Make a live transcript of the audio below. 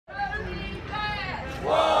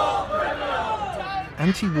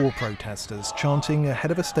anti-war protesters chanting ahead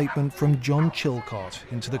of a statement from John Chilcot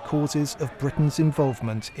into the causes of Britain's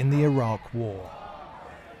involvement in the Iraq War.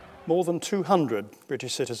 More than 200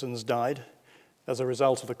 British citizens died as a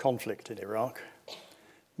result of the conflict in Iraq.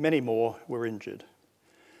 Many more were injured.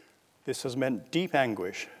 This has meant deep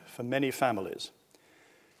anguish for many families,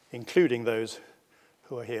 including those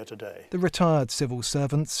who are here today. The retired civil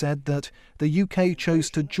servant said that the UK chose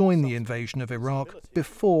to join the invasion of Iraq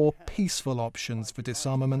before peaceful options for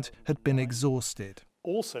disarmament had been exhausted.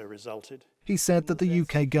 Also resulted. He said that the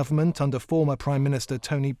UK government under former Prime Minister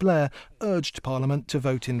Tony Blair urged Parliament to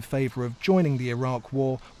vote in favour of joining the Iraq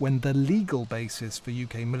War when the legal basis for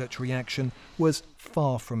UK military action was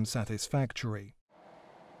far from satisfactory.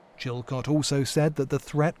 Chilcot also said that the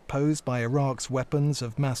threat posed by Iraq's weapons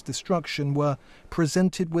of mass destruction were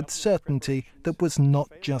presented with certainty that was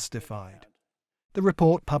not justified. The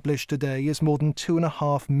report published today is more than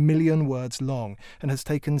 2.5 million words long and has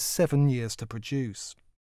taken 7 years to produce.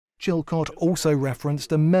 Chilcot also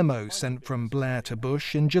referenced a memo sent from Blair to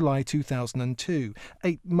Bush in July 2002,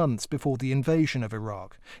 8 months before the invasion of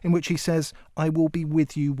Iraq, in which he says, "I will be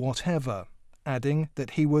with you whatever," adding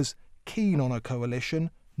that he was keen on a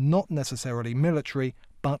coalition, not necessarily military,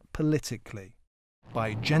 but politically.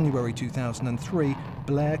 By January 2003,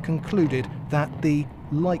 Blair concluded that the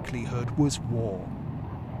likelihood was war.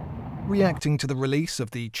 Reacting to the release of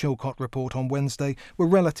the Chilcot report on Wednesday were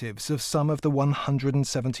relatives of some of the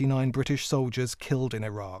 179 British soldiers killed in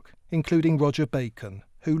Iraq, including Roger Bacon,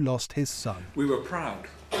 who lost his son. We were proud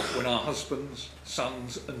when our husbands,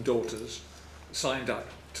 sons and daughters signed up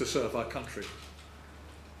to serve our country.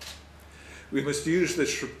 We must use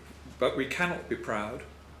this, but we cannot be proud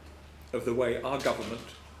of the way our government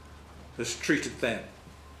has treated them.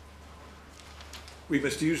 We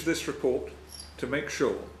must use this report to make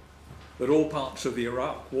sure that all parts of the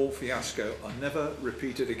Iraq war fiasco are never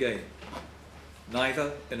repeated again,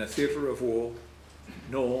 neither in a theatre of war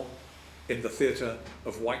nor in the theatre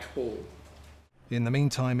of Whitehall. In the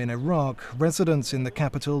meantime, in Iraq, residents in the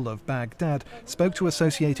capital of Baghdad spoke to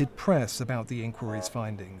Associated Press about the inquiry's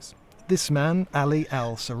findings. This man, Ali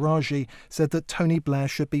al-Saraji, said that Tony Blair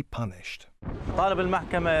should be punished. طالب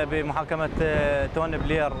المحكمة بمحاكمة توني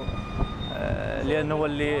بلير لأنه هو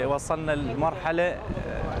اللي وصلنا لمرحلة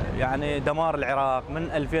يعني دمار العراق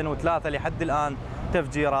من 2003 لحد الآن،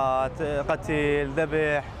 تفجيرات، قتل،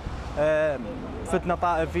 ذبح، فتنة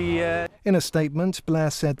طائفية. In a statement,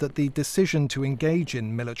 Blair said that the decision to engage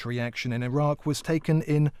in military action in Iraq was taken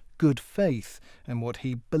in good faith and what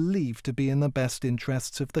he believed to be in the best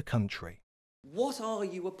interests of the country. What are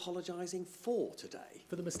you apologising for today?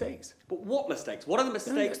 For the mistakes. But what mistakes? What are the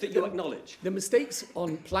mistakes that you acknowledge? The mistakes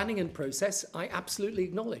on planning and process, I absolutely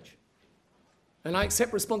acknowledge. And I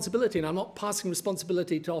accept responsibility, and I'm not passing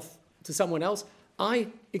responsibility off to someone else. I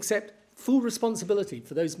accept full responsibility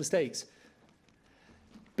for those mistakes.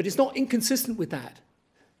 But it's not inconsistent with that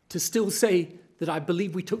to still say that I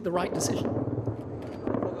believe we took the right decision.